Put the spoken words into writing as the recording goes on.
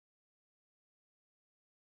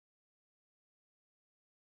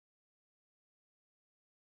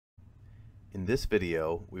In this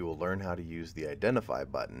video, we will learn how to use the Identify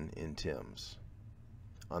button in TIMS.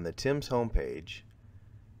 On the TIMS homepage,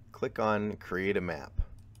 click on Create a Map.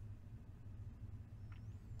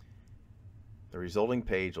 The resulting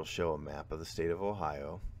page will show a map of the state of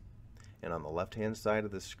Ohio, and on the left-hand side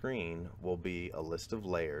of the screen will be a list of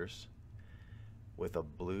layers with a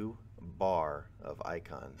blue bar of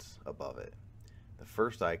icons above it. The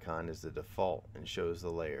first icon is the default and shows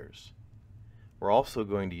the layers. We're also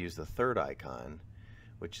going to use the third icon,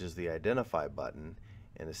 which is the Identify button,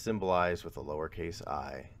 and is symbolized with a lowercase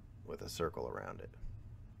I with a circle around it.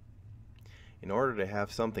 In order to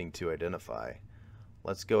have something to identify,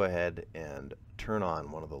 let's go ahead and turn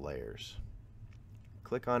on one of the layers.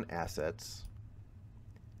 Click on Assets,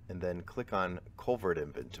 and then click on Culvert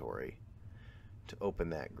Inventory to open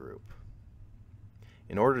that group.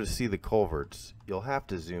 In order to see the culverts, you'll have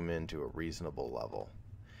to zoom in to a reasonable level,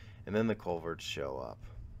 and then the culverts show up.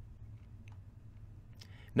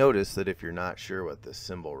 Notice that if you're not sure what this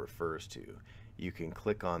symbol refers to, you can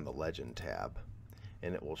click on the Legend tab,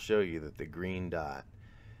 and it will show you that the green dot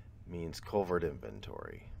means Culvert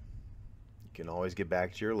Inventory. You can always get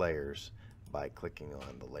back to your layers by clicking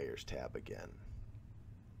on the Layers tab again.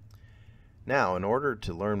 Now, in order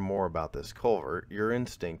to learn more about this culvert, your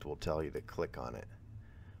instinct will tell you to click on it.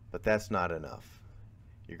 But that's not enough.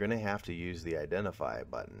 You're going to have to use the Identify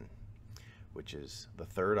button, which is the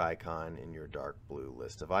third icon in your dark blue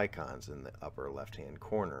list of icons in the upper left-hand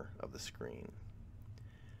corner of the screen.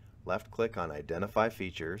 Left-click on Identify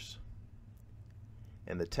Features,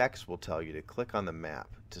 and the text will tell you to click on the map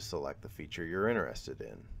to select the feature you're interested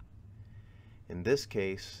in. In this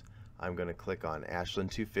case, I'm going to click on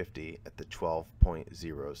Ashland 250 at the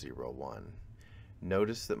 12.001.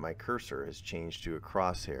 Notice that my cursor has changed to a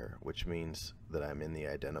crosshair, which means that I'm in the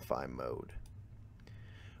Identify mode.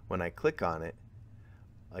 When I click on it,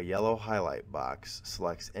 a yellow highlight box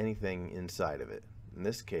selects anything inside of it. In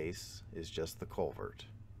this case is just the culvert.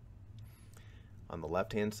 On the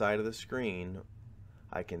left-hand side of the screen,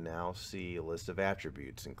 I can now see a list of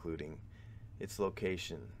attributes including its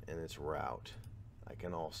location and its route. I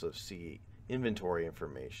can also see inventory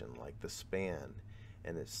information like the span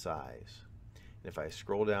and its size. And if I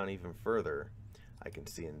scroll down even further, I can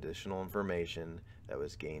see additional information that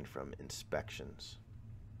was gained from inspections.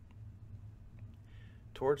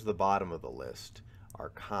 Towards the bottom of the list are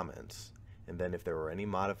comments, and then if there were any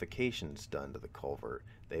modifications done to the culvert,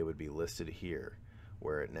 they would be listed here,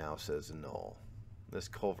 where it now says null. This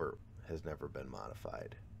culvert has never been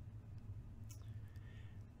modified.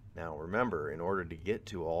 Now remember, in order to get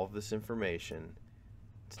to all of this information,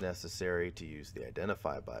 it's necessary to use the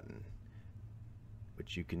Identify button,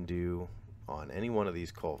 which you can do on any one of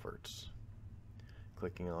these culverts.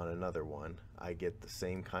 Clicking on another one, I get the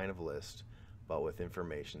same kind of list, but with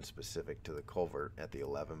information specific to the culvert at the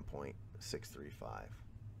 11.635.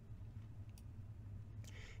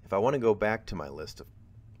 If I want to go back to my list of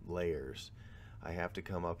layers, I have to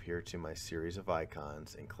come up here to my series of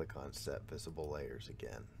icons and click on Set Visible Layers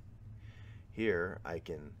again. Here I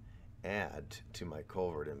can add to my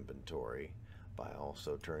culvert inventory by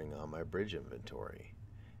also turning on my bridge inventory,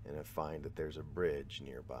 and I find that there's a bridge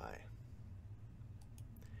nearby.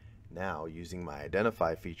 Now, using my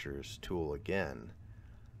Identify Features tool again,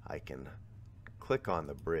 I can click on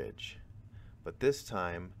the bridge, but this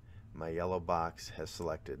time my yellow box has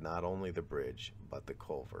selected not only the bridge but the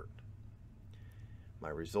culvert. My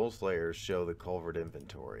results layers show the culvert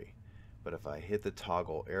inventory, but if I hit the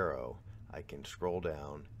toggle arrow, I can scroll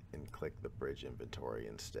down and click the bridge inventory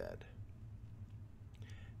instead.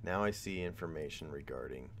 Now I see information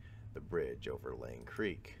regarding the bridge over Lane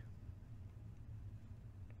Creek.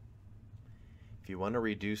 If you want to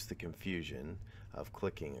reduce the confusion of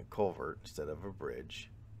clicking a culvert instead of a bridge,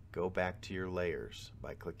 go back to your layers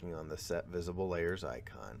by clicking on the Set Visible Layers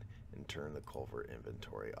icon and turn the culvert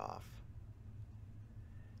inventory off.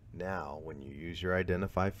 Now, when you use your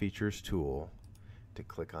Identify Features tool to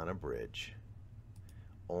click on a bridge,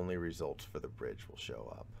 only results for the bridge will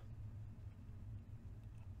show up.